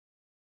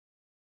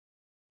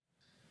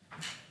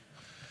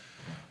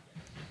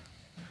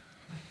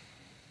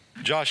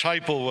Josh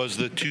Heupel was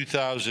the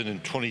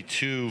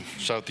 2022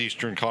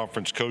 Southeastern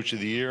Conference Coach of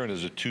the Year and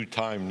is a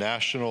two-time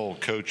National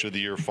Coach of the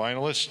Year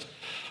finalist.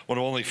 One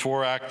of only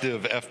 4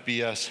 active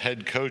FBS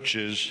head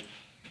coaches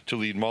to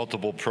lead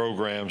multiple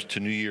programs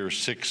to New Year's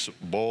 6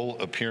 bowl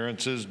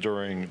appearances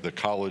during the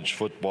college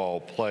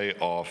football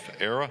playoff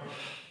era.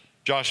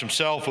 Josh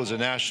himself was a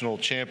national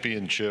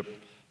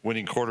championship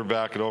winning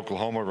quarterback at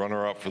Oklahoma,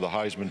 runner-up for the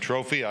Heisman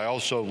Trophy. I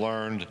also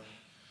learned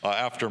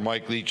after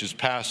Mike Leach's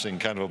passing,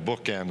 kind of a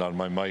bookend on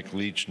my Mike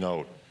Leach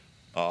note.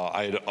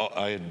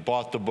 I had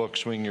bought the book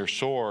Swing Your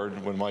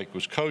Sword when Mike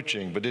was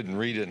coaching, but didn't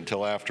read it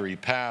until after he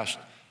passed,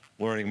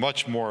 learning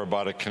much more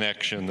about a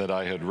connection that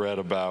I had read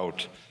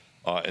about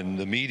in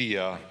the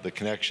media, the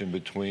connection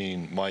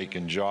between Mike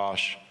and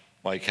Josh,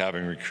 Mike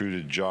having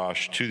recruited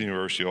Josh to the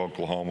University of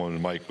Oklahoma,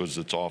 and Mike was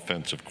its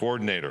offensive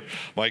coordinator.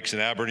 Mike's an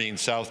Aberdeen,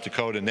 South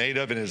Dakota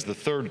native and is the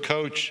 3rd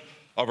coach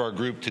of our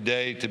group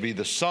today to be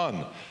the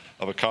son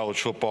of a college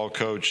football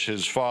coach.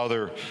 His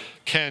father,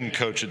 Ken,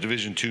 coached at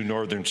Division II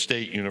Northern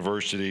State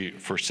University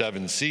for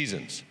 7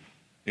 seasons.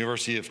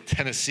 University of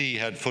Tennessee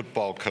head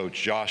football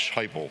coach Josh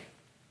Heupel.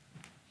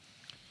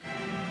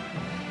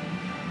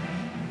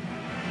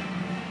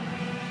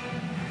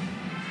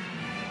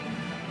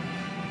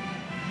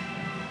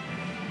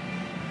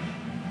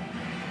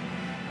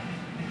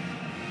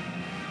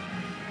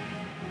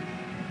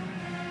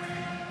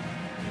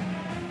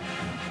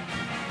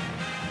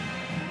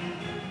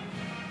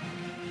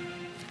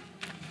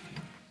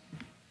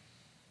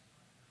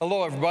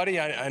 Hello, everybody.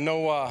 I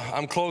know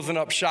I'm closing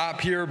up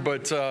shop here,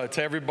 but to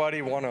everybody,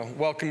 I want to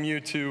welcome you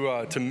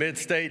to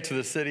Mid-State, to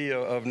the city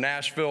of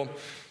Nashville.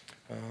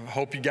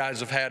 Hope you guys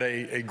have had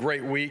a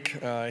great week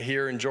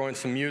here, enjoying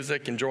some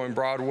music, enjoying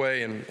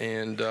Broadway,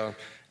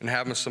 and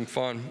having some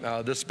fun.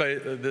 This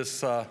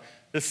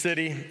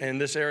city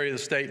and this area of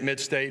the state,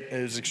 Mid-State,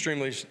 is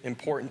extremely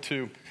important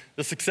to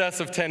the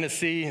success of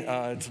Tennessee.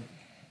 It's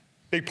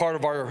big part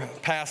of our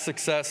past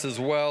success as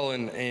well,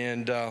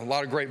 and a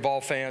lot of great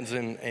Vol fans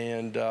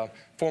and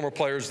former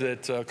players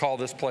that call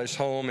this place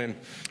home, and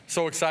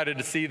so excited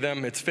to see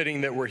them. It's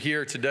fitting that we're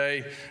here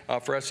today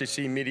for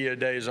SEC Media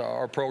Days,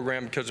 our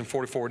program, because in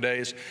 44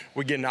 days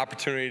we get an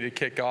opportunity to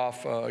kick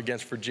off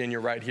against Virginia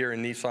right here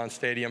in Nissan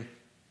Stadium.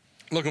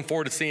 Looking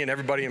forward to seeing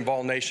everybody in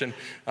Vol Nation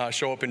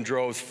show up in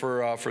droves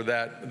for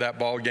that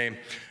ball game.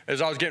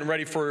 As I was getting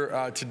ready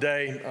for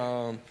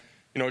today,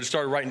 just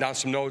started writing down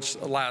some notes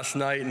last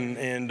night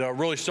and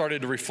really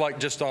started to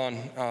reflect just on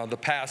the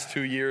past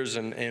 2 years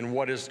and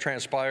what has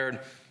transpired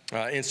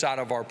inside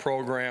of our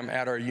program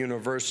at our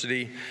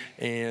university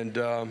and,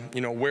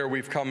 where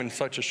we've come in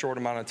such a short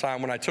amount of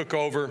time. When I took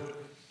over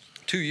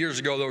 2 years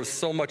ago, there was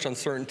so much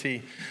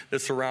uncertainty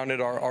that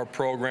surrounded our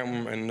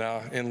program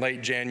in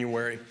late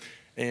January.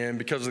 And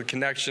because of the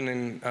connection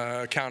and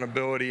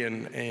accountability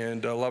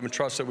and love and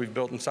trust that we've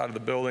built inside of the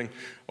building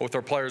with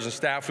our players and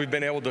staff, we've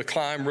been able to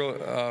climb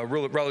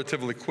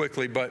relatively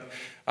quickly. But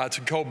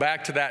to go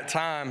back to that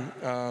time,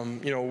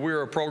 we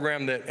were a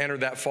program that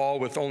entered that fall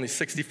with only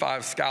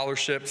 65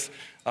 scholarships,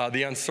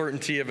 the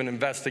uncertainty of an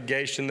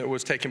investigation that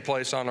was taking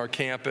place on our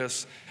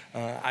campus.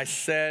 I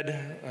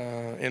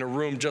said in a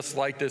room just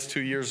like this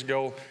 2 years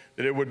ago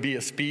that it would be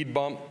a speed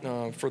bump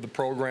for the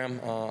program,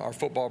 our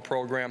football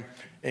program.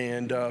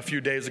 And a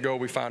few days ago,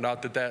 we found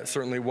out that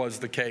certainly was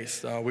the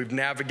case. We've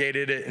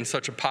navigated it in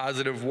such a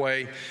positive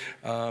way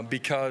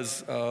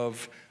because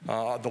of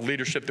the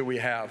leadership that we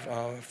have.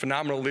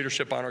 Phenomenal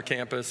leadership on our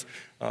campus,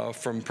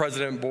 from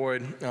President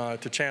Boyd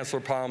to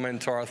Chancellor Plowman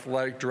to our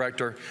athletic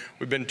director.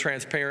 We've been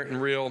transparent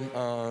and real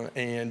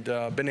and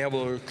been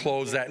able to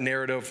close that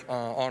narrative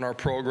on our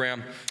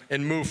program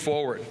and move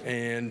forward.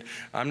 And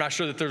I'm not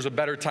sure that there's a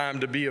better time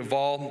to be a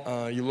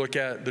Vol. You look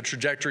at the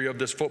trajectory of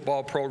this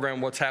football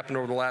program, what's happened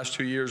over the last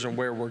 2 years and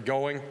where we're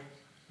going.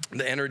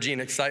 The energy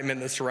and excitement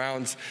that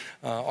surrounds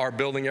our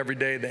building every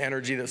day, the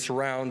energy that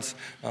surrounds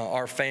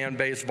our fan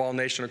base, Vol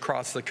Nation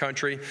across the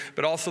country,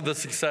 but also the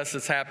success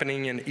that's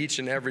happening in each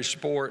and every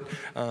sport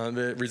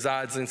that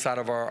resides inside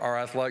of our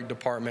athletic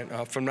department.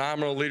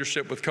 Phenomenal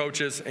leadership with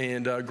coaches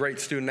and great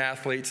student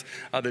athletes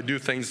that do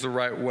things the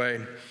right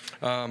way.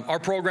 Our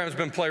program has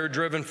been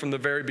player-driven from the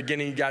very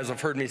beginning. You guys have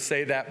heard me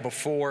say that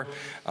before.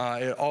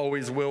 It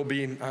always will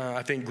be.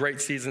 I think great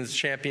seasons,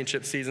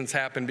 championship seasons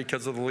happen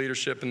because of the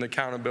leadership and the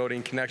accountability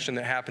and connection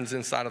that happens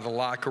inside of the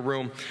locker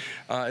room.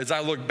 As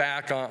I look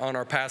back on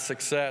our past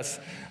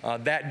success,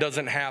 that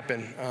doesn't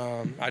happen.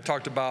 I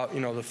talked about,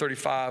 the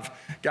 35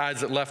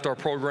 guys that left our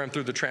program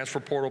through the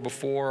transfer portal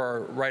before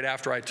or right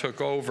after I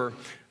took over.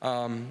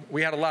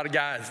 We had a lot of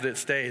guys that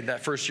stayed,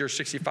 that first year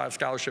 65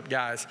 scholarship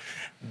guys.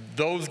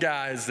 Those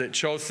guys that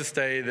chose to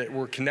stay, that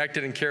were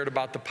connected and cared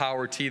about the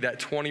Power T, that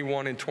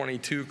 21 and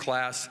 22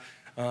 class,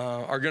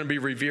 are going to be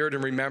revered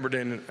and remembered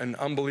in an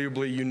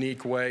unbelievably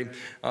unique way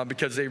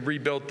because they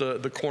rebuilt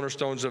the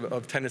cornerstones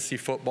of Tennessee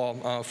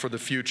football for the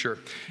future.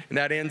 And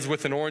that ends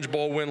with an Orange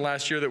Bowl win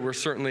last year that we're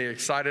certainly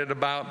excited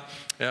about.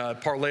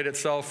 Parlayed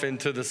itself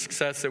into the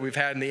success that we've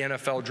had in the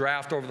NFL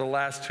draft over the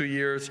last 2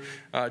 years.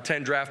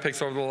 10 draft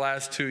picks over the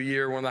last 2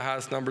 years, one of the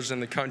highest numbers in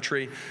the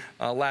country.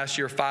 Last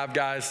year, 5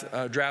 guys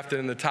drafted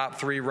in the top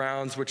 3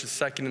 rounds, which is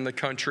second in the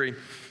country.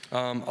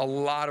 A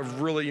lot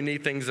of really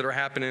unique things that are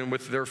happening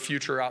with their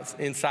future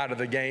inside of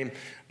the game,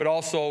 but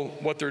also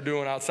what they're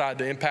doing outside,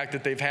 the impact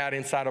that they've had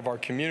inside of our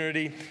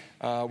community.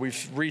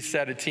 We've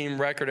reset a team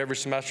record every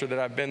semester that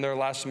I've been there.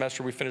 Last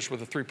semester, we finished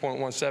with a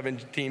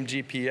 3.17 team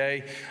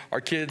GPA.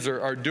 Our kids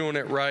are doing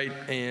it right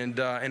and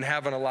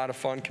having a lot of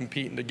fun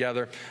competing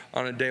together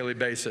on a daily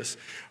basis.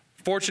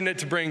 Fortunate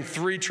to bring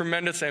 3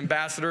 tremendous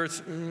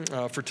ambassadors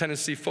for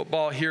Tennessee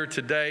football here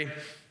today.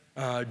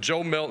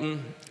 Joe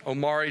Milton,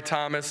 Omari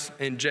Thomas,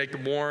 and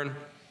Jacob Warren.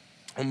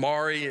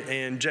 Omari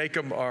and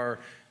Jacob are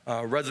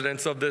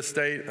residents of this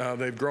state.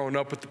 They've grown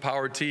up with the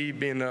Power T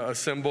being a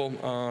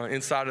symbol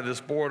inside of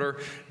this border.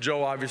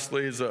 Joe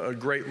obviously is a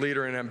great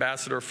leader and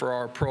ambassador for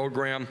our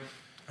program.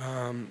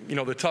 You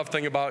know, the tough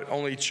thing about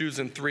only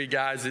choosing 3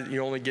 guys is you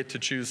only get to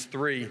choose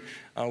 3.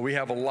 We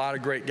have a lot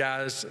of great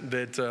guys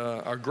that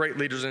are great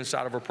leaders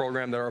inside of our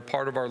program that are a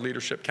part of our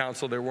leadership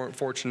council. They weren't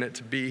fortunate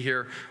to be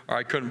here or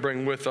I couldn't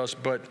bring with us,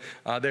 but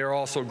they are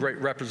also great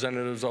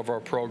representatives of our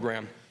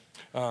program.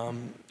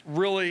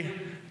 Really,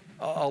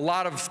 a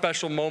lot of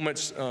special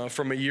moments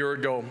from a year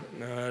ago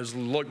as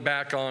we look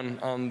back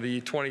on the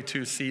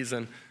 22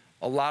 season.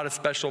 A lot of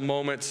special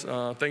moments,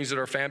 things that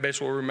our fan base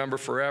will remember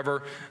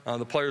forever.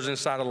 The players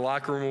inside of the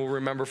locker room will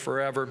remember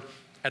forever.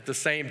 At the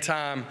same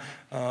time,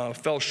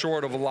 fell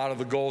short of a lot of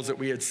the goals that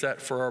we had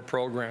set for our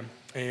program.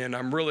 And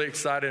I'm really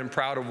excited and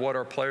proud of what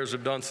our players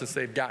have done since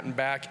they've gotten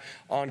back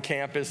on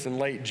campus in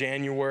late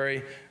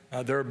January.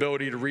 Their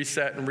ability to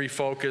reset and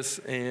refocus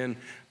and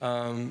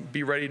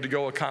be ready to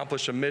go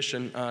accomplish a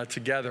mission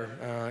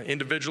together.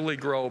 Individually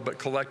grow, but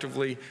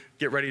collectively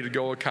get ready to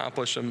go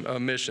accomplish a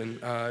mission.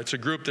 It's a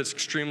group that's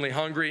extremely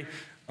hungry.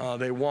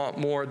 They want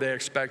more, they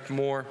expect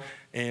more,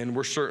 and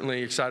we're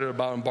certainly excited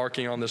about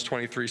embarking on this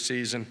 23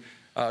 season.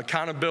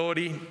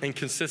 Accountability and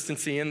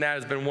consistency in that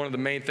has been one of the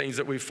main things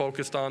that we've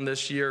focused on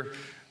this year.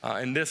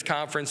 In this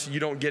conference, you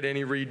don't get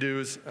any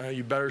redos.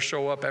 You better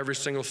show up every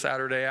single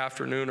Saturday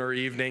afternoon or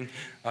evening.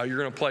 You're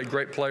going to play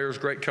great players,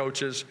 great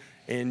coaches,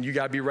 and you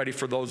got to be ready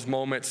for those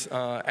moments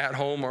at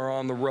home or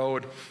on the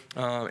road.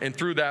 And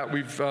through that,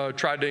 we've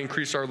tried to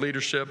increase our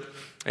leadership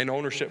and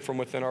ownership from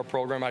within our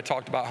program. I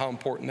talked about how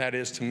important that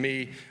is to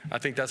me. I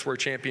think that's where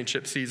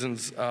championship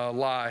seasons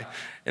lie.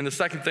 And the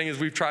second thing is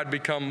we've tried to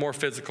become more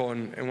physical.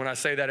 And when I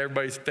say that,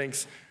 everybody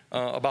thinks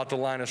about the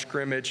line of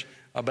scrimmage.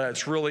 But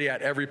it's really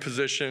at every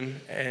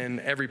position and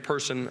every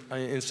person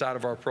inside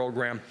of our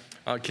program,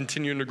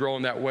 continuing to grow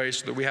in that way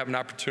so that we have an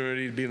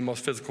opportunity to be the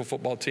most physical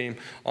football team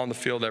on the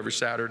field every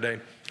Saturday.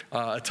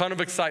 A ton of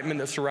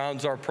excitement that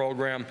surrounds our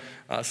program,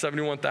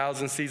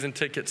 71,000 season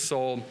tickets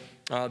sold.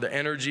 The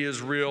energy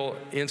is real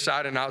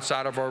inside and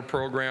outside of our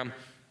program.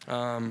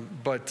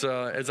 But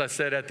as I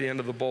said at the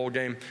end of the bowl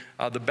game,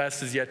 the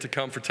best is yet to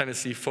come for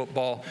Tennessee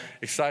football.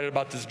 Excited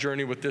about this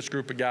journey with this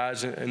group of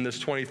guys in this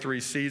 23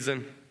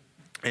 season.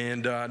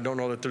 And I don't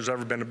know that there's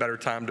ever been a better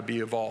time to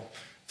be a Vol.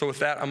 So with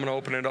that, I'm going to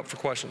open it up for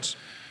questions.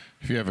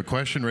 If you have a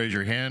question, raise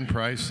your hand.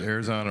 Price,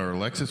 Arizona, or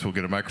Alexis will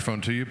get a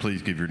microphone to you.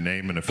 Please give your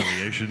name and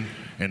affiliation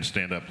and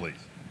stand up, please.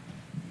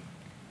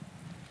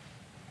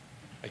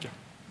 Thank you.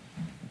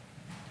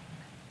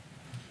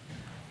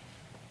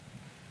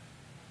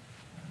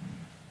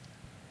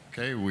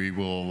 Okay, we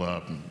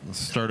will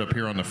start up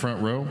here on the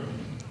front row,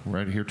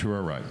 right here to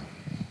our right.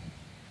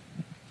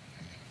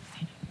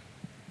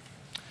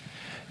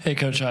 Hey,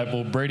 Coach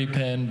Heupel, Brady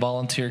Penn,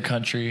 Volunteer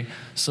Country.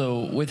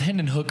 So with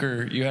Hendon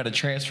Hooker, you had a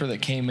transfer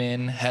that came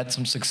in, had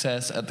some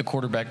success at the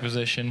quarterback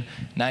position.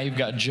 Now you've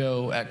got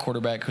Joe at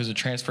quarterback, who's a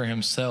transfer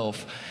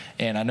himself.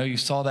 And I know you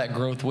saw that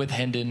growth with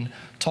Hendon.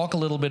 Talk a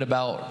little bit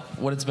about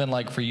what it's been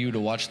like for you to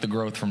watch the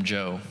growth from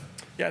Joe.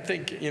 Yeah, I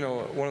think,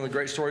 one of the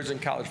great stories in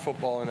college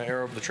football in the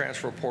era of the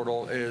transfer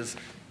portal is,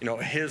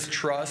 his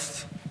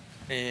trust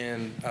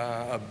and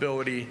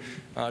ability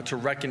to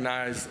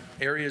recognize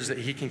areas that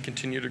he can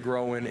continue to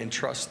grow in and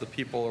trust the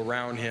people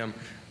around him,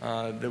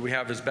 that we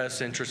have his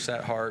best interests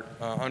at heart,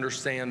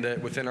 understand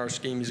that within our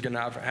scheme he's going to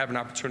have an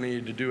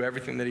opportunity to do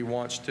everything that he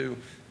wants to,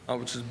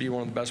 which is be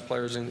one of the best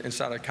players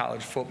inside of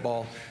college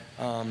football.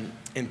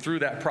 And through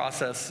that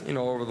process,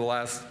 over the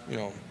last,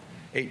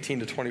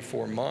 18 to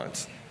 24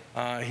 months,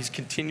 he's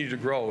continued to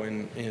grow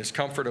in his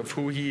comfort of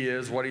who he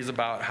is, what he's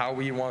about, how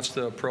he wants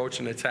to approach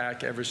and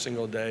attack every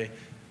single day.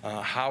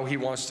 How he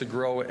wants to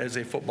grow as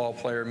a football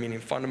player, meaning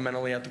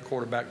fundamentally at the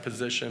quarterback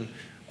position,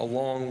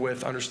 along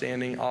with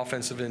understanding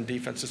offensive and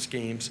defensive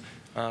schemes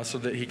so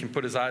that he can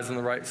put his eyes in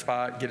the right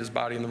spot, get his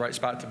body in the right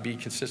spot to be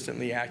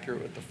consistently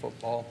accurate with the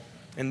football,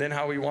 and then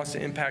how he wants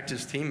to impact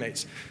his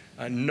teammates.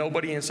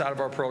 Nobody inside of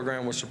our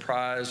program was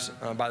surprised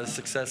by the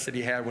success that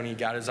he had when he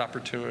got his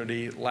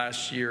opportunity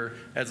last year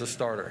as a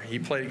starter. He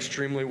played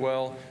extremely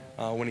well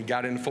when he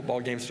got into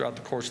football games throughout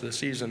the course of the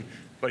season,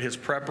 but his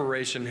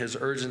preparation, his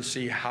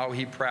urgency, how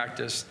he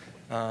practiced,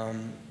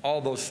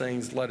 all those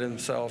things led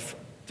himself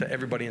to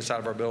everybody inside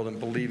of our building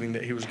believing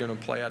that he was going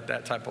to play at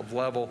that type of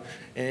level.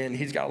 And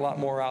he's got a lot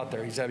more out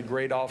there. He's had a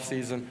great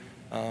offseason.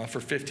 For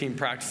 15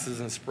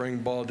 practices in spring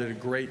ball, did a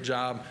great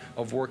job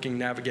of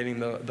navigating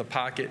the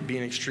pocket,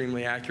 being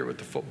extremely accurate with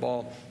the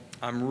football.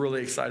 I'm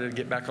really excited to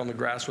get back on the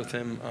grass with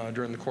him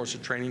during the course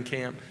of training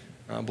camp.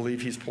 I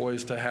believe he's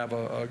poised to have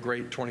a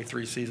great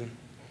 23 season.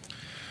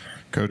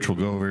 Coach, we'll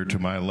go over to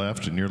my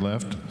left and your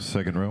left,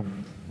 second row.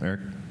 Eric.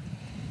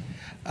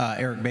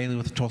 Eric Bailey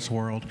with the Tulsa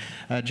World.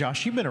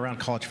 Josh, you've been around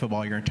college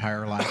football your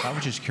entire life. I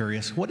was just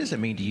curious, what does it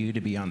mean to you to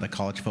be on the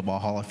College Football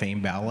Hall of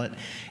Fame ballot?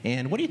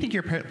 And what do you think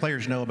your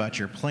players know about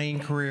your playing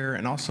career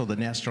and also the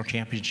national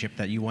championship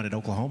that you won at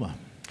Oklahoma?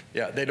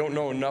 Yeah, they don't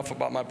know enough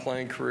about my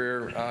playing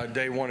career.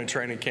 Day one in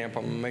training camp,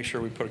 I'm going to make sure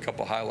we put a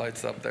couple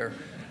highlights up there.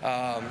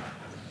 None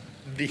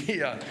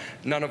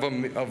of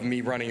them of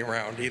me running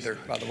around either,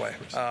 by the way.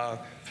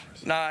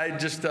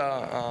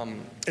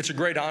 It's a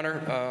great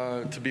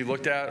honor to be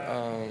looked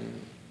at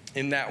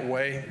in that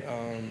way,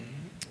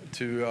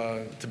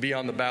 to be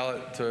on the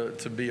ballot,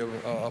 to be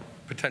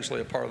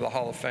potentially a part of the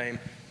Hall of Fame.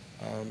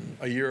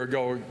 A year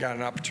ago, we got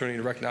an opportunity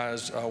to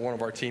recognize one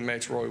of our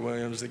teammates, Roy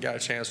Williams, that got a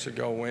chance to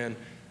go in.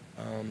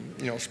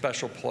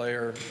 Special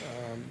player,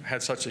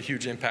 had such a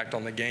huge impact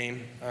on the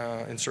game,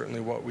 and certainly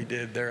what we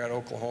did there at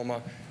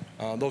Oklahoma.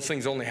 Those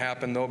things only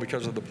happen, though,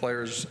 because of the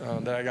players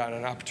that I got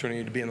an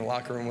opportunity to be in the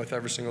locker room with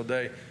every single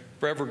day.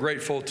 Forever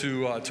grateful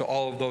to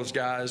all of those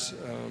guys,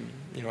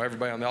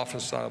 everybody on the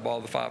offensive side of the ball,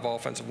 the 5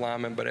 offensive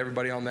linemen, but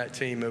everybody on that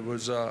team. It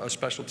was a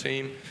special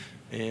team,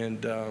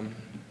 and,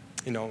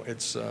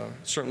 it's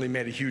certainly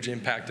made a huge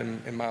impact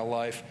in my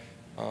life.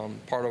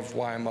 Part of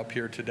why I'm up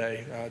here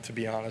today, to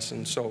be honest,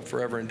 and so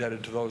forever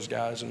indebted to those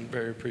guys and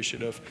very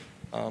appreciative,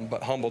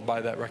 but humbled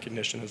by that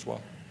recognition as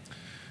well.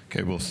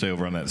 Okay, we'll stay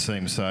over on that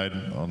same side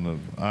on the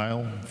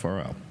aisle,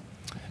 far aisle.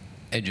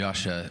 Hey,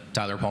 Josh,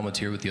 Tyler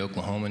Palmatier with the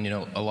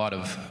Oklahoman. A lot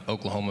of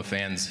Oklahoma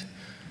fans,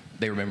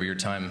 they remember your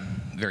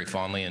time very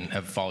fondly and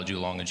have followed you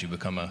along as you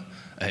become a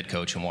head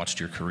coach and watched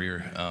your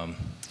career.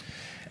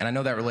 And I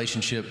know that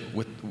relationship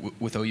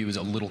with OU is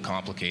a little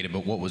complicated,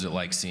 but what was it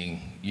like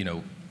seeing,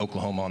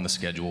 Oklahoma on the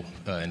schedule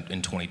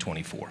in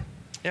 2024?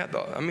 Yeah,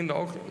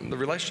 the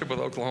relationship with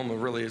Oklahoma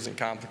really isn't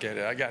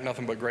complicated. I got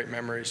nothing but great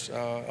memories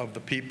of the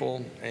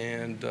people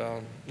and,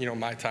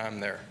 my time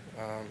there.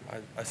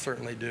 I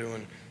certainly do.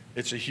 And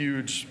it's a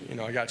huge,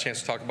 I got a chance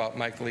to talk about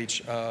Mike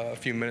Leach a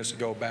few minutes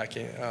ago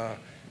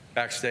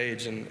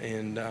backstage and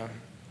in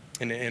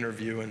an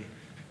interview. And,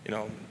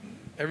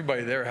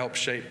 everybody there helped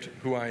shape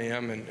who I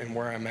am and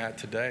where I'm at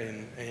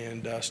today.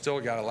 And still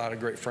got a lot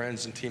of great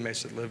friends and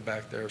teammates that live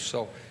back there.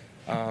 So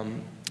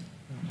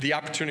the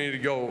opportunity to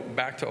go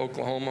back to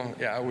Oklahoma,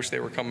 yeah, I wish they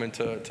were coming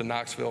to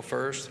Knoxville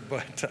first,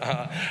 but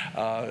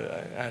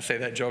I say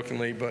that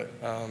jokingly, but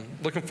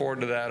looking forward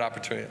to that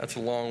opportunity. That's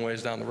a long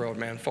ways down the road,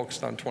 man,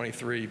 focused on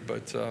 23,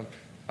 but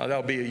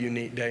that'll be a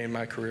unique day in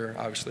my career,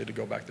 obviously, to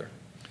go back there.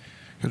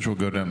 Coach, we'll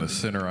go down the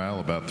center aisle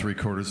about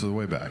 3/4 of the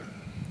way back.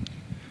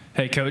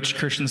 Hey, Coach.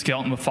 Christian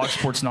Skelton with Fox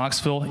Sports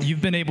Knoxville.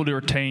 You've been able to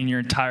retain your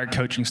entire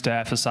coaching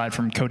staff aside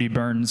from Cody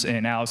Burns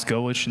and Alex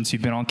Golich since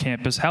you've been on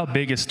campus. How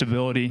big is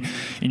stability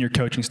in your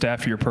coaching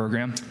staff for your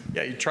program?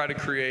 Yeah, you try to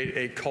create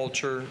a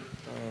culture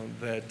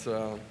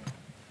that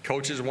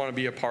coaches want to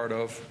be a part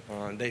of.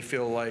 They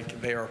feel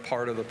like they are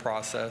part of the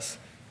process.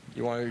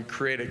 You want to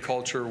create a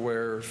culture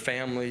where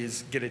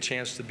families get a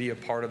chance to be a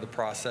part of the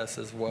process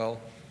as well.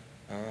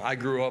 I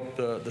grew up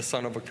the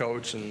son of a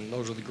coach, and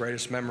those are the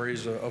greatest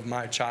memories of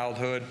my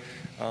childhood.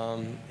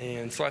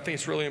 And so I think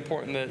it's really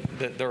important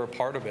that they're a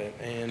part of it.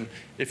 And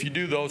if you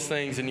do those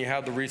things and you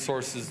have the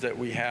resources that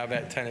we have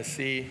at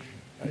Tennessee,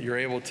 you're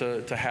able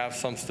to have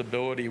some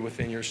stability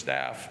within your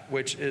staff,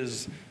 which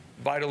is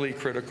vitally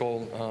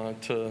critical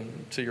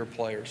to your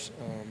players.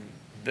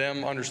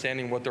 Them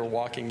understanding what they're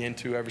walking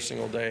into every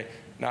single day,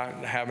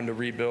 not having to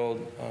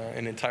rebuild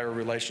an entire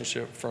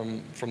relationship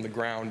from the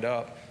ground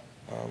up.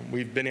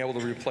 We've been able to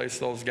replace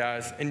those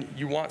guys, and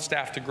you want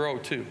staff to grow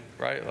too,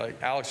 right?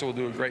 Like Alex will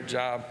do a great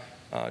job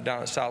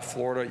down at South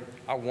Florida.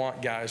 I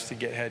want guys to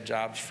get head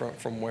jobs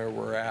from where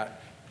we're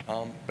at.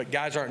 But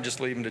guys aren't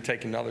just leaving to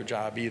take another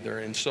job either.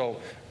 And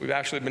so we've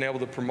actually been able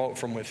to promote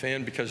from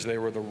within because they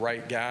were the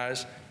right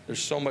guys.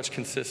 There's so much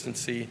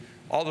consistency.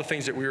 All the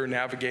things that we were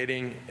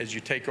navigating as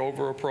you take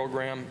over a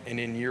program and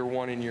in year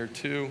 1 and year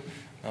 2,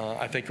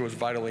 I think it was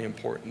vitally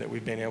important that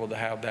we've been able to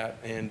have that.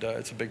 And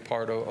it's a big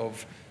part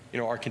of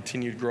our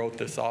continued growth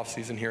this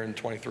offseason here in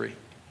 23.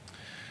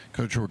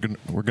 Coach, we're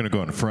going to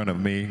go in front of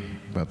me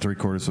about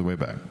 3/4 of the way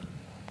back.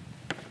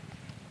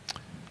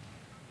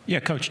 Yeah,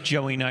 Coach,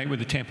 Joey Knight with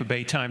the Tampa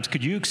Bay Times.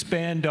 Could you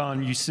expand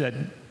on, you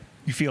said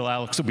you feel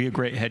Alex will be a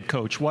great head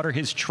coach? What are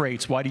his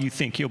traits? Why do you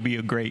think he'll be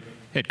a great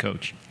head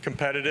coach?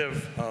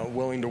 Competitive,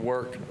 willing to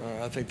work.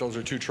 I think those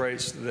are two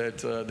traits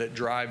that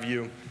drive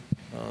you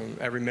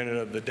every minute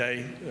of the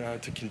day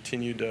to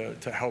continue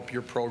to help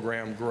your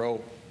program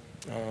grow.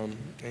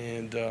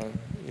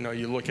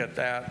 You look at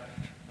that.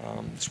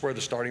 It's where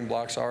the starting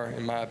blocks are,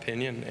 in my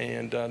opinion.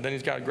 And then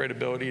he's got a great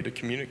ability to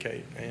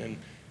communicate. And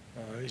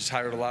he's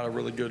hired a lot of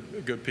really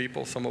good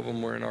people. Some of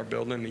them were in our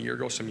building a year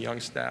ago, some young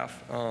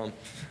staff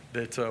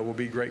that will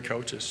be great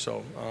coaches.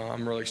 So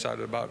I'm really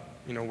excited about,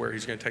 where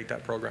he's going to take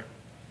that program.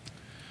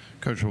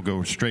 Coach will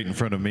go straight in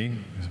front of me,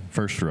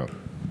 first row.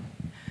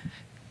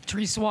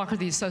 Teresa Walker,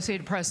 the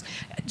Associated Press.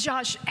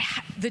 Josh,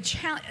 the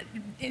challenge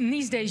in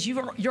these days,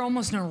 you're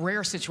almost in a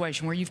rare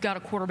situation where you've got a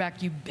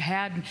quarterback you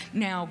had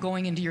now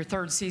going into your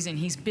third season.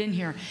 He's been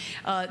here.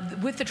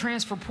 With the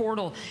transfer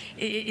portal,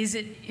 is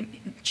it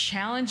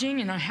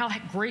challenging? And how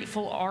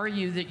grateful are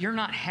you that you're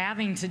not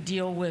having to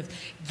deal with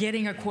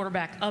getting a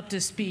quarterback up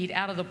to speed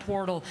out of the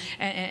portal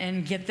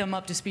and get them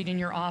up to speed in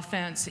your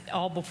offense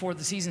all before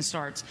the season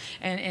starts?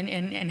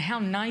 And how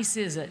nice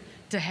is it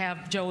to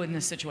have Joe in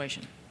this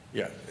situation?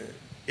 Yeah.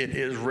 It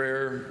is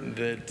rare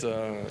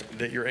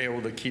that you're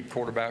able to keep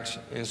quarterbacks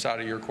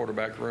inside of your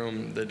quarterback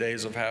room. The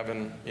days of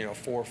having 4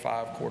 or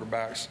 5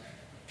 quarterbacks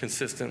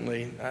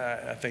consistently,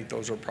 I think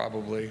those are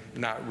probably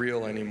not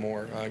real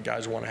anymore.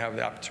 Guys want to have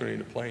the opportunity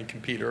to play and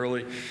compete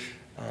early.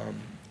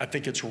 I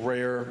think it's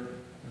rare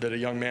that a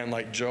young man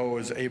like Joe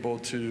is able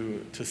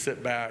to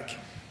sit back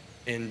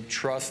and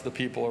trust the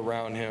people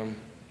around him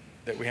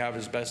that we have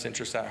his best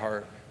interests at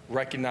heart.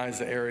 Recognize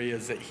the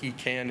areas that he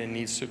can and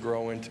needs to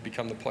grow in to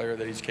become the player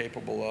that he's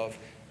capable of,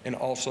 and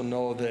also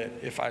know that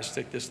if I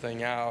stick this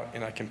thing out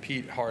and I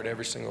compete hard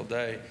every single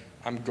day,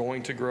 I'm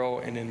going to grow,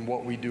 and in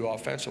what we do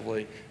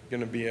offensively,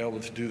 going to be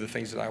able to do the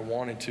things that I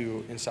wanted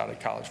to inside a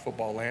college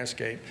football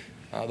landscape.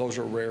 Those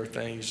are rare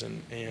things,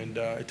 and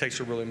it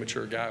takes a really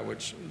mature guy,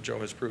 which Joe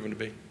has proven to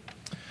be.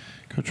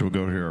 Coach, we'll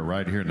go here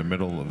right here in the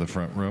middle of the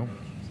front row.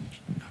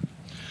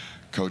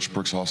 Coach,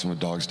 Brooks Austin with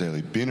Dogs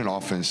Daily. Being an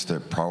offense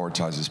that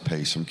prioritizes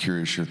pace, I'm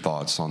curious your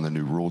thoughts on the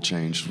new rule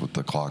change with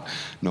the clock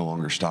no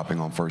longer stopping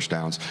on first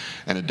downs.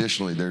 And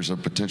additionally, there's a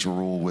potential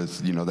rule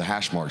with, the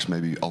hash marks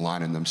maybe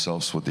aligning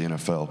themselves with the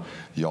NFL.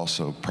 You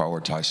also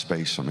prioritize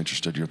space. So I'm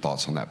interested in your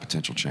thoughts on that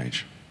potential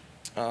change.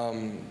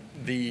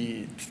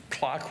 The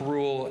clock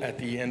rule at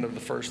the end of the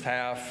first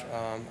half,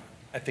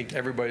 I think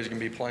everybody's going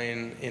to be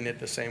playing in it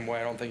the same way.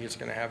 I don't think it's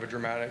going to have a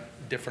dramatic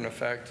different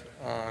effect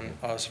on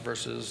us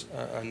versus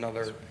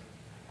another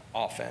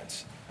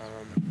offense.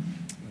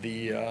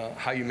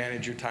 How you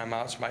manage your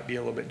timeouts might be a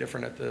little bit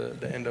different at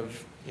the end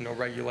of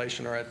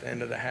regulation or at the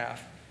end of the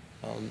half.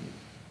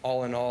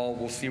 All in all,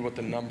 we'll see what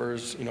the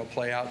numbers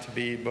play out to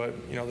be, but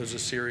there's a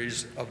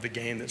series of the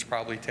game that's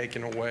probably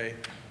taken away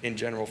in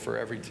general for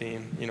every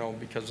team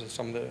because of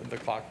some of the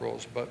clock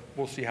rules, but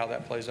we'll see how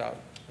that plays out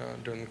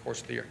during the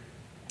course of the year.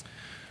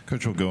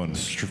 Coach will go in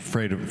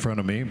straight in front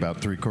of me,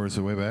 about 3/4 of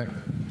the way back.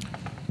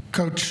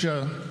 Coach,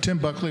 Tim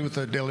Buckley with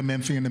the Daily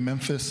Memphian in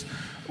Memphis.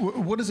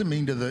 What does it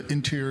mean to the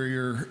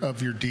interior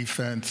of your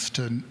defense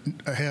to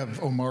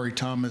have Omari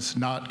Thomas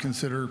not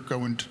consider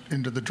going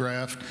into the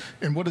draft?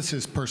 And what does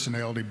his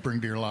personality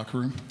bring to your locker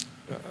room?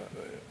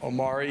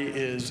 Omari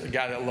is a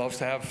guy that loves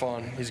to have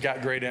fun. He's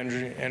got great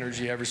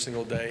energy every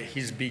single day.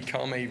 He's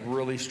become a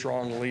really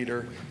strong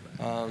leader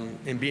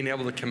in being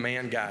able to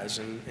command guys,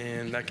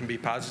 and that can be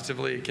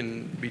positively. It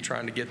can be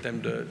trying to get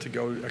them to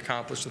go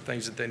accomplish the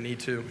things that they need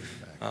to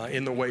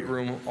in the weight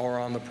room or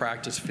on the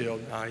practice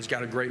field. He's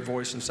got a great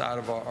voice inside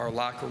of our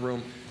locker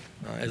room.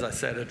 As I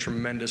said, a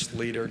tremendous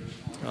leader.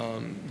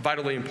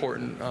 Vitally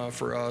important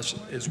for us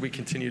as we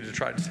continue to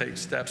try to take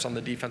steps on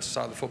the defensive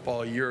side of the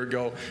football. A year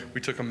ago,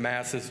 we took a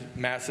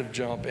massive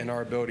jump in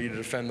our ability to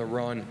defend the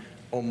run.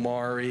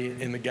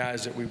 Omari and the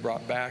guys that we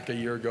brought back a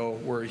year ago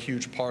were a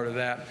huge part of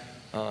that.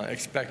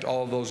 Expect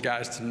all of those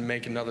guys to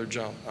make another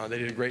jump. They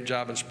did a great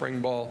job in spring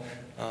ball,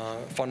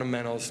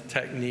 fundamentals,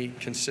 technique,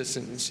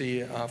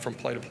 consistency from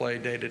play to play,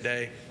 day to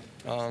day.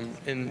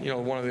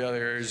 And one of the other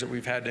areas that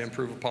we've had to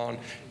improve upon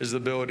is the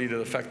ability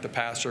to affect the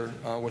passer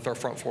with our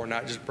front four,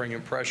 not just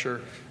bringing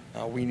pressure.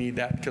 We need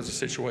that because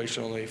of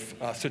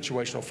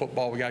situational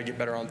football. We got to get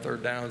better on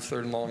third downs,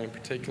 third and long in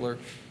particular.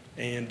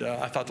 And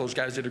I thought those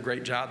guys did a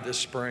great job this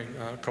spring.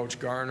 Coach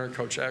Garner,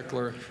 Coach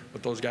Eckler,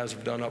 what those guys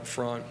have done up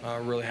front.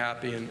 Really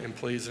happy and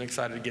pleased and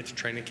excited to get to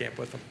training camp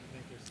with them.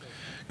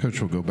 Coach,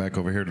 we'll go back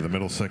over here to the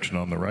middle section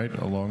on the right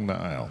along the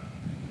aisle.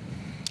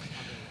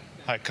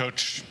 Hi,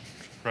 Coach.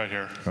 Right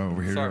here.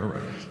 Over here.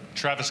 Sorry.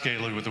 Travis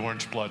Galey with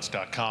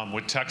OrangeBloods.com.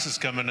 With Texas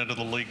coming into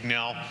the league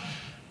now,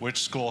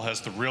 which school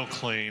has the real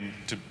claim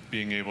to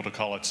being able to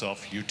call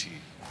itself UT?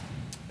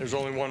 There's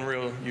only one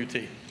real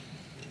UT.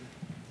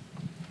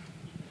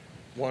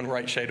 One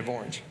right shade of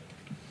orange.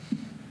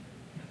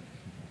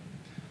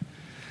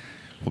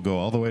 We'll go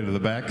all the way to the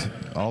back,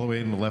 all the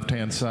way in the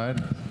left-hand side,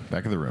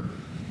 back of the room.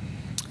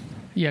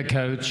 Yeah,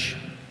 Coach.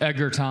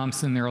 Edgar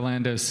Thompson, the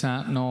Orlando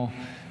Sentinel.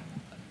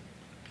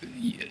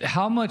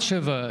 How much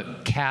of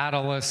a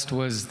catalyst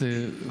was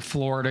the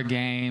Florida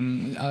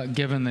game,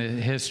 given the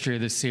history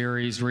of the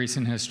series,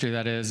 recent history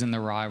that is, in the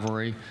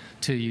rivalry,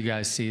 to you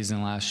guys'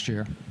 season last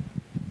year?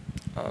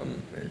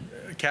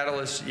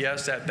 Catalyst,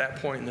 yes, at that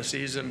point in the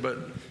season, but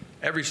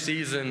every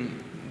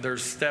season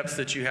there's steps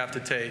that you have to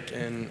take,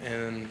 and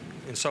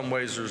in some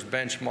ways there's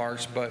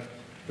benchmarks, but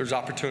there's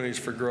opportunities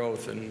for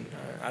growth. And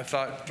I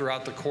thought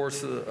throughout the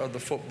course of the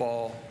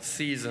football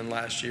season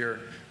last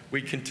year,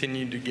 we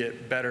continued to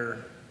get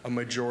better a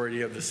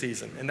majority of the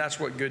season, and that's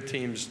what good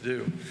teams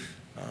do.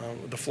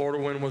 The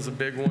Florida win was a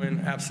big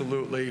win,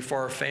 absolutely, for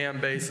our fan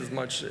base as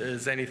much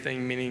as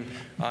anything, meaning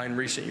in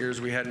recent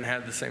years we hadn't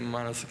had the same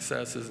amount of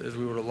success as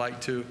we would have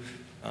liked to.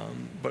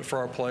 But for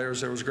our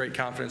players, there was great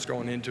confidence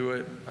going into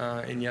it,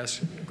 and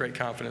yes, great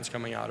confidence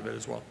coming out of it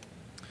as well.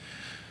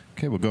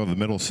 Okay, we'll go to the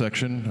middle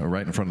section,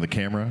 right in front of the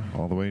camera,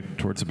 all the way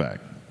towards the back.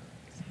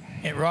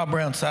 Hey, Rob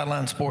Brown,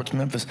 Sideline Sports,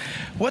 Memphis.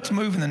 What's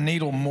moving the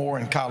needle more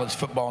in college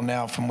football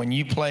now from when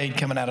you played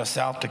coming out of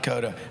South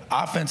Dakota,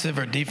 offensive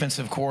or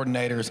defensive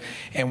coordinators,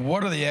 and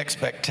what are the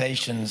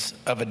expectations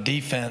of a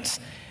defense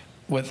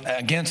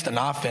against an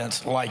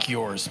offense like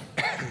yours?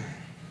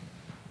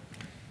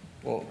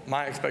 Well,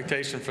 my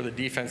expectation for the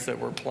defense that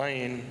we're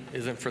playing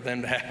isn't for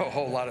them to have a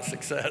whole lot of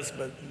success,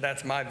 but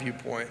that's my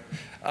viewpoint.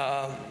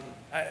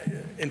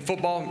 In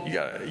football, you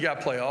got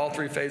to play all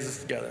three phases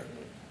together: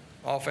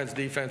 offense,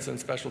 defense, and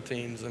special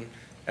teams. And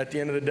at the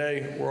end of the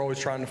day, we're always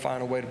trying to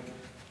find a way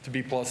to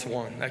be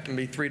 +1. That can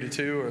be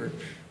 3-2 or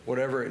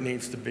whatever it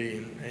needs to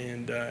be.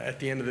 And at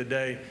the end of the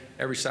day,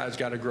 every side's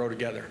got to grow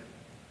together.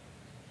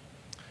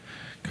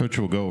 Coach,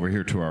 we'll go over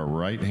here to our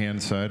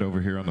right-hand side,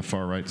 over here on the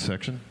far right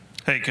section.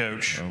 Hey,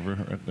 Coach. Over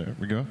right there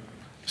we go.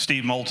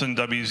 Steve Moulton,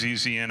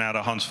 WZZN out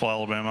of Huntsville,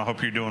 Alabama.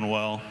 Hope you're doing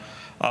well.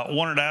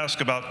 Wanted to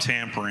ask about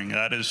tampering.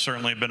 That has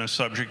certainly been a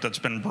subject that's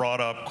been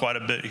brought up quite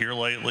a bit here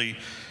lately.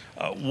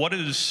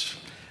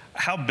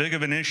 How big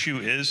of an issue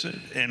is it,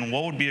 and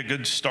what would be a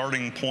good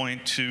starting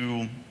point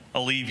to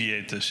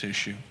alleviate this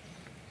issue?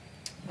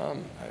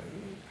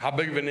 How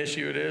big of an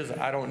issue it is,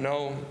 I don't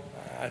know.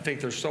 I think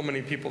there's so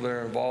many people that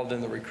are involved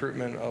in the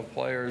recruitment of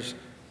players.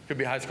 Could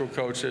be high school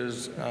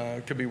coaches,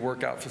 could be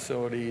workout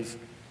facilities,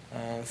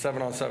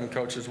 7-on-7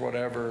 coaches,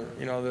 whatever.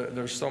 You know,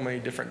 there's so many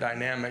different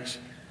dynamics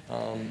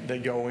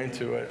that go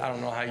into it. I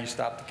don't know how you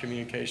stop the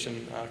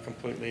communication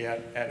completely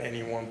at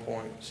any one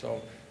point.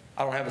 So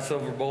I don't have a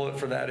silver bullet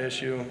for that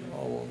issue,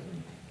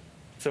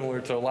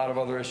 similar to a lot of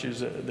other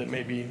issues that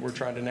maybe we're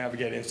trying to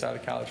navigate inside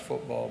of college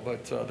football.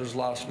 But there's a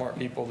lot of smart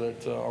people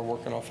that are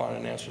working on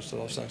finding answers to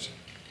those things.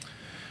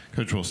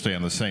 Coach, we'll stay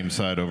on the same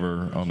side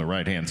over on the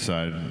right-hand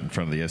side in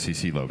front of the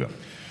SEC logo.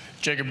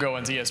 Jacob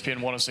Goins, ESPN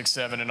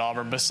 106.7 in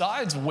Auburn.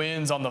 Besides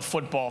wins on the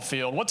football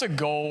field, what's a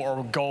goal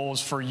or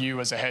goals for you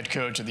as a head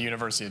coach at the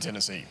University of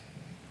Tennessee?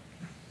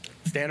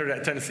 Standard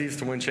at Tennessee is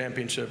to win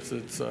championships.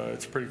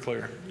 It's pretty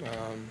clear.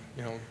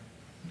 You know,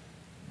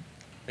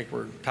 I think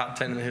we're top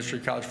 10 in the history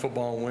of college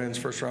football in wins,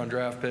 first-round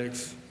draft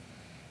picks,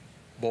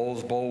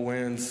 bowls, bowl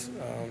wins.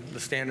 The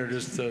standard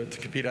is to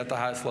compete at the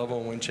highest level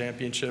and win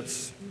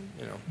championships.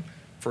 You know,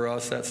 for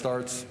us, that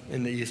starts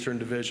in the Eastern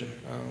Division,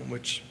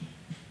 which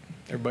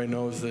everybody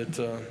knows that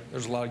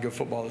there's a lot of good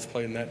football that's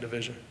played in that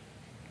division.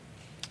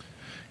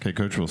 Okay,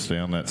 Coach, we'll stay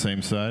on that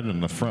same side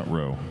in the front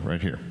row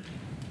right here.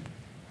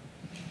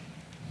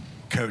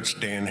 Coach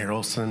Dan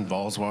Harrelson,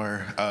 Vols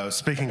Wire.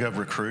 Speaking of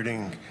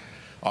recruiting,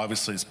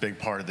 obviously it's a big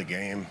part of the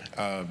game.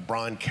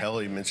 Brian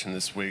Kelly mentioned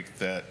this week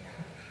that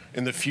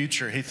in the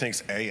future he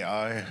thinks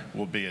AI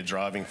will be a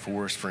driving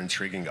force for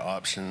intriguing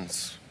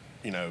options,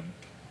 you know,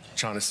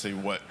 trying to see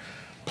what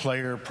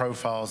player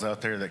profiles out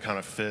there that kind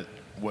of fit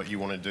what you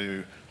want to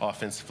do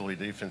offensively,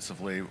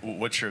 defensively.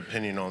 What's your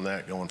opinion on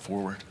that going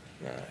forward?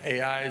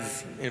 AI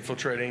is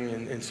infiltrating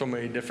in so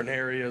many different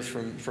areas,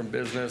 from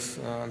business,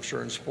 I'm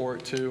sure in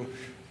sport too.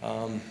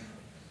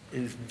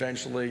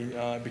 Eventually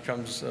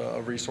becomes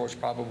a resource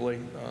probably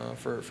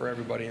for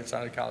everybody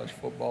inside of college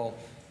football.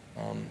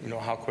 You know,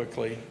 how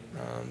quickly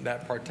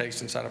that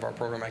partakes inside of our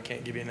program, I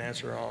can't give you an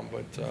answer on,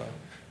 but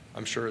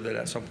I'm sure that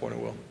at some point it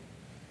will.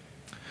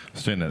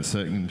 Stay in that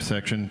same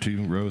section,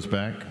 2 rows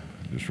back,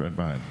 just right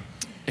behind.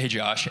 Hey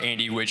Josh,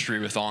 Andy Witchery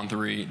with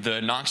On3. The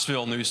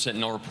Knoxville News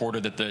Sentinel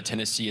reported that the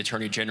Tennessee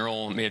Attorney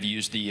General may have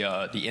used the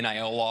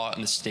NIL law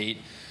in the state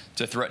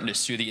to threaten to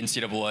sue the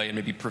NCAA and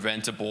maybe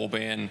prevent a bowl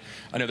ban.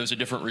 I know there's a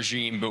different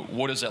regime, but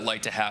what is it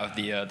like to have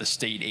the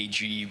state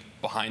AG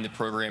behind the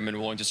program and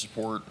willing to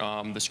support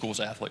the school's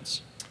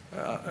athletes?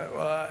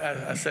 Well,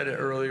 I said it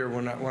earlier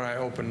when I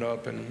opened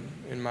up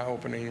in my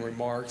opening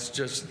remarks.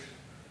 Just,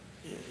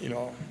 you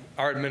know,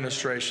 our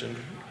administration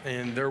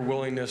and their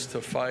willingness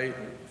to fight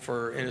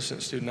for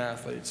innocent student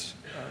athletes.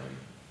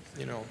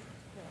 You know,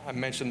 I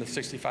mentioned the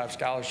 65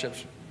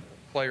 scholarships,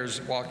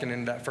 players walking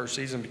into that first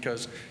season,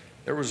 because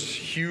there was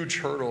huge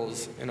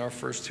hurdles in our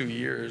first 2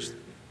 years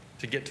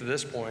to get to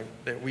this point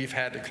that we've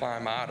had to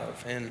climb out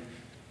of. And,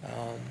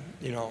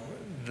 you know,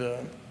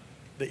 the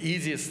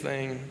easiest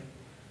thing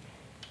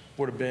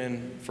would have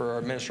been for our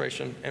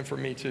administration and for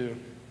me too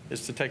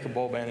is to take a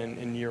bowl ban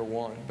in year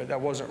one. But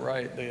that wasn't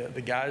right.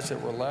 The guys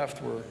that were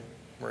left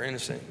were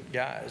innocent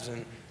guys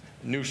and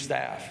new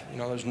staff. You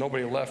know, there's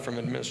nobody left from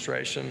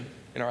administration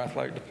in our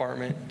athletic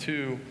department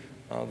to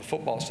the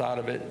football side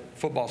of it,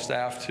 football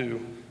staff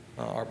to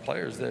our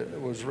players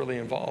that was really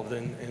involved.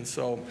 And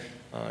so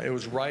it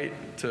was right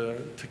to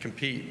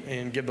compete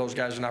and give those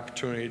guys an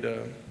opportunity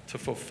to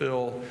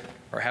fulfill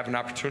or have an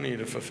opportunity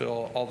to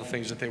fulfill all the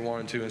things that they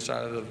wanted to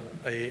inside of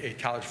a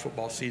college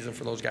football season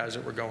for those guys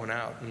that were going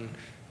out. And,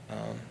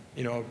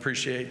 you know,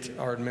 appreciate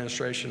our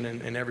administration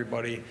and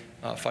everybody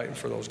fighting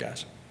for those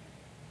guys.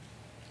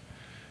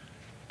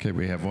 Okay,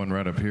 we have one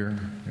right up here,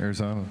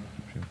 Arizona.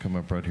 If you'll come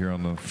up right here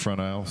on the front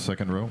aisle,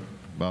 second row.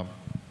 Bob.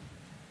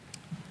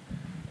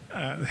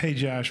 Hey,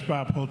 Josh.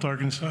 Bob Holt,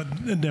 Arkansas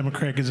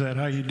Democrat Gazette.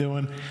 How you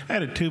doing? I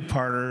had a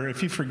two-parter.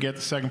 If you forget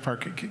the second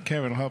part,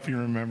 Kevin will help you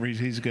remember.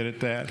 He's good at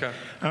that. Okay.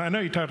 I know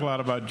you talked a lot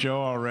about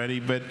Joe already,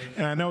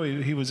 and I know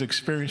he was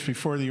experienced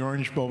before the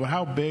Orange Bowl, but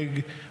how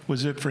big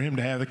was it for him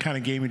to have the kind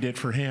of game he did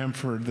for him,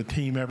 for the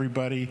team,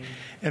 everybody?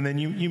 And then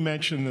you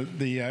mentioned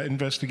the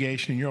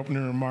investigation in your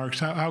opening remarks.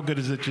 How good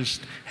is it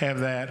just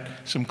have that,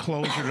 some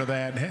closure to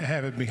that,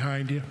 have it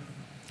behind you?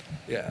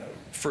 Yeah.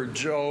 For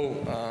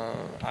Joe,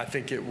 I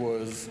think it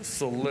was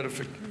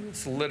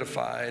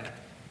solidified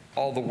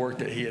all the work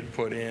that he had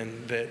put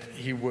in, that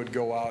he would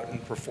go out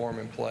and perform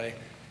and play.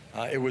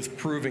 It was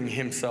proving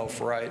himself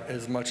right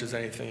as much as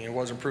anything. It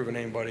wasn't proving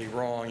anybody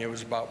wrong. It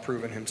was about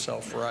proving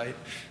himself right.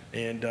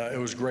 And it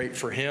was great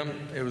for him.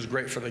 It was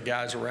great for the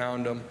guys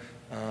around him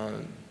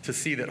to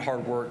see that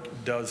hard work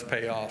does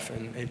pay off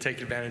and take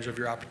advantage of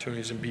your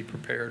opportunities and be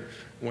prepared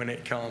when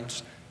it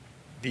comes.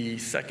 The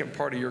second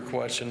part of your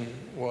question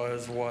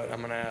was what I'm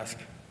going to ask.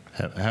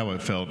 How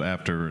it felt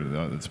after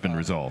it's been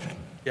resolved.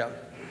 Yeah,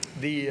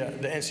 the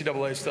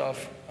NCAA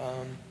stuff.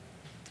 You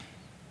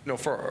know,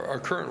 for our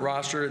current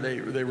roster,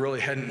 they really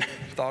hadn't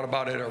thought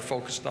about it or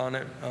focused on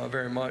it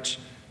very much.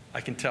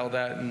 I can tell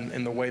that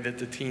in the way that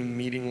the team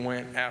meeting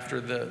went after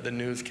the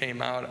news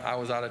came out. I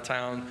was out of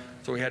town,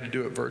 so we had to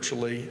do it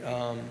virtually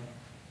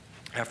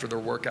after their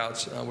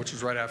workouts, which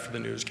was right after the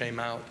news came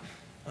out.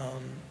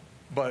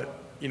 But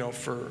you know,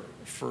 for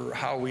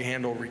how we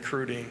handle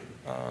recruiting,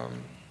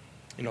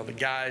 you know, the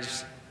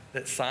guys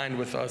that signed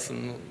with us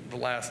in the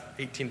last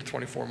 18 to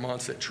 24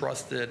 months that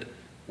trusted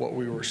what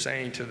we were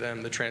saying to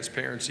them, the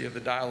transparency of the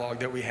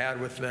dialogue that we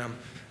had with them,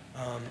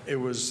 it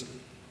was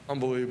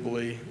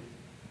unbelievably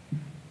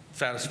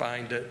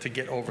satisfying to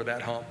get over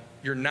that hump.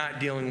 You're not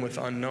dealing with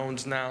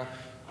unknowns now.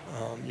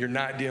 You're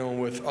not dealing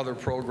with other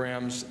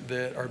programs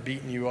that are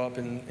beating you up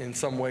and in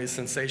some ways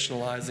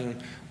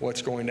sensationalizing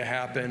what's going to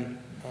happen.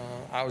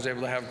 I was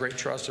able to have great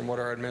trust in what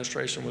our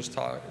administration was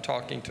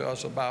talking to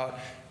us about.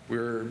 We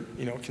were,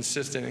 you know,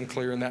 consistent and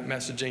clear in that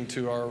messaging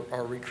to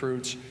our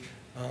recruits,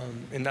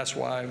 and that's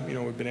why, you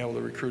know, we've been able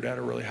to recruit at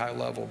a really high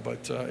level.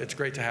 But it's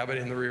great to have it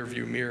in the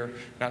rearview mirror,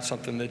 not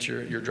something that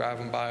you're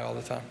driving by all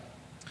the time.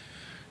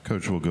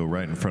 Coach, we'll go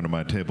right in front of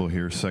my table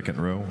here, second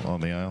row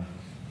on the aisle.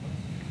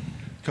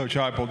 Coach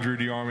Heupel, Drew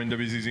DeArmond,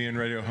 WZZN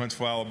Radio,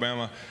 Huntsville,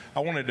 Alabama. I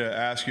wanted to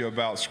ask you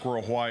about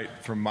Squirrel White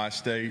from my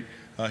state.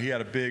 He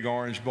had a big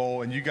Orange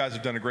Bowl, and you guys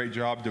have done a great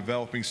job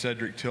developing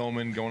Cedric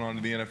Tillman, going on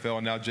to the NFL,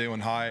 and now Jalen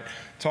Hyatt.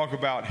 Talk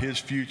about his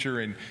future,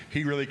 and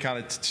he really kind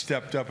of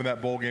stepped up in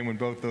that bowl game when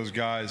both those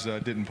guys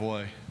didn't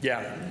play.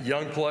 Yeah,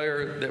 young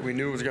player that we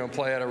knew was going to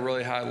play at a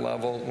really high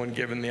level when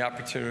given the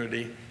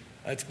opportunity.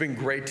 It's been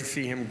great to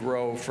see him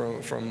grow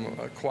from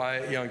a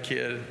quiet young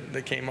kid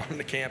that came on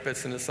the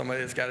campus into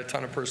somebody that's got a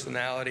ton of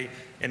personality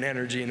and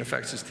energy and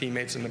affects his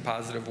teammates in a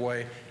positive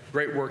way.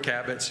 Great work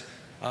habits.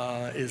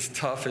 As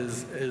tough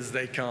as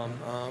they come.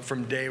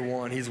 From day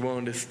one, he's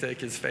willing to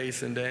stick his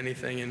face into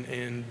anything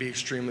and be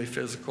extremely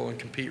physical and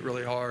compete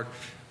really hard.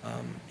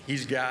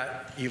 He's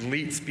got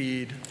elite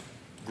speed,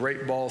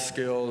 great ball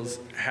skills,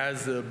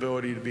 has the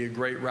ability to be a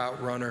great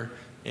route runner.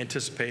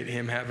 Anticipate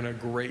him having a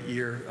great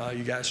year.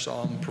 You guys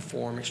saw him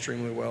perform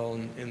extremely well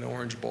in the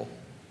Orange Bowl.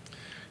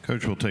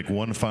 Coach, we'll take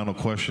one final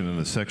question in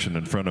the section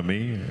in front of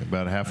me,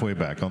 about halfway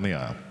back on the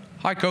aisle.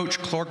 Hi, Coach.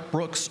 Clark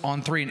Brooks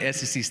on 3 and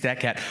SEC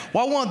StatCat.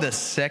 While one of the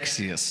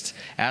sexiest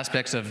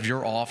aspects of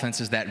your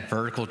offense is that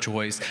vertical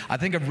choice, I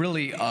think a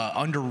really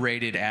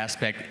underrated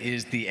aspect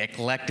is the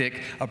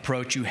eclectic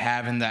approach you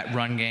have in that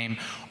run game.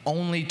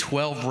 Only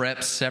 12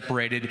 reps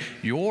separated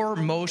your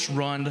most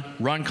run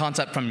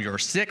concept from your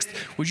 6th.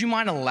 Would you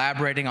mind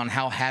elaborating on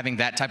how having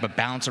that type of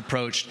balanced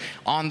approach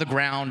on the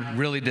ground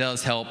really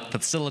does help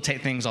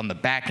facilitate things on the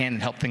back end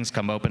and help things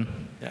come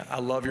open? Yeah, I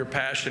love your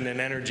passion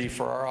and energy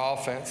for our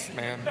offense,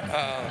 man.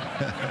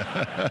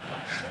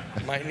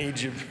 Might need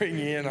you to bring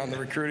you in on the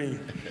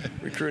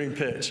recruiting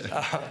pitch.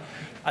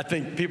 I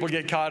think people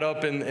get caught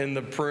up in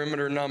the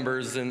perimeter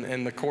numbers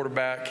and the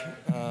quarterback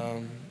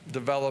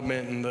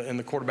development and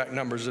the quarterback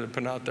numbers that are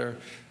put out there.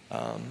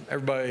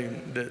 Everybody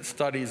that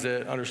studies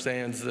it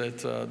understands that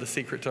the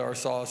secret to our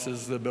sauce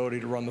is the ability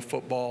to run the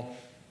football.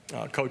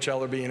 Coach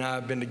Ellerby and I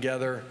have been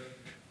together.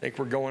 I think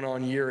we're going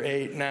on year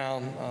 8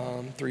 now,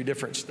 3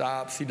 different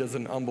stops. He does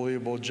an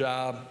unbelievable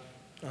job.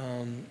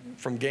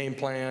 from game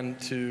plan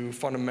to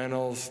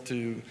fundamentals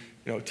to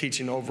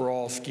teaching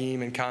overall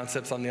scheme and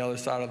concepts on the other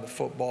side of the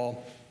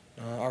football.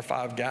 Our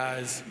 5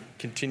 guys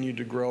continue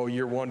to grow.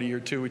 Year 1 to year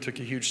 2, we took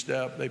a huge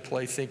step. They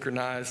play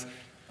synchronized,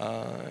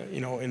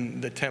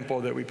 in the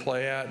tempo that we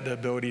play at, the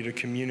ability to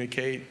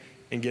communicate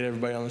and get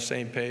everybody on the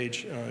same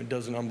page.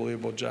 Does an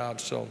unbelievable job.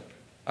 So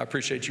I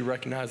appreciate you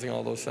recognizing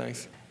all those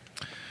things.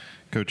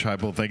 Coach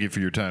Heupel, thank you for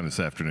your time this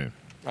afternoon.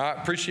 I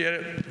appreciate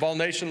it. Vol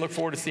Nation, look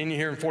forward to seeing you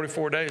here in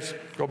 44 days.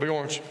 Go Big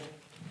Orange.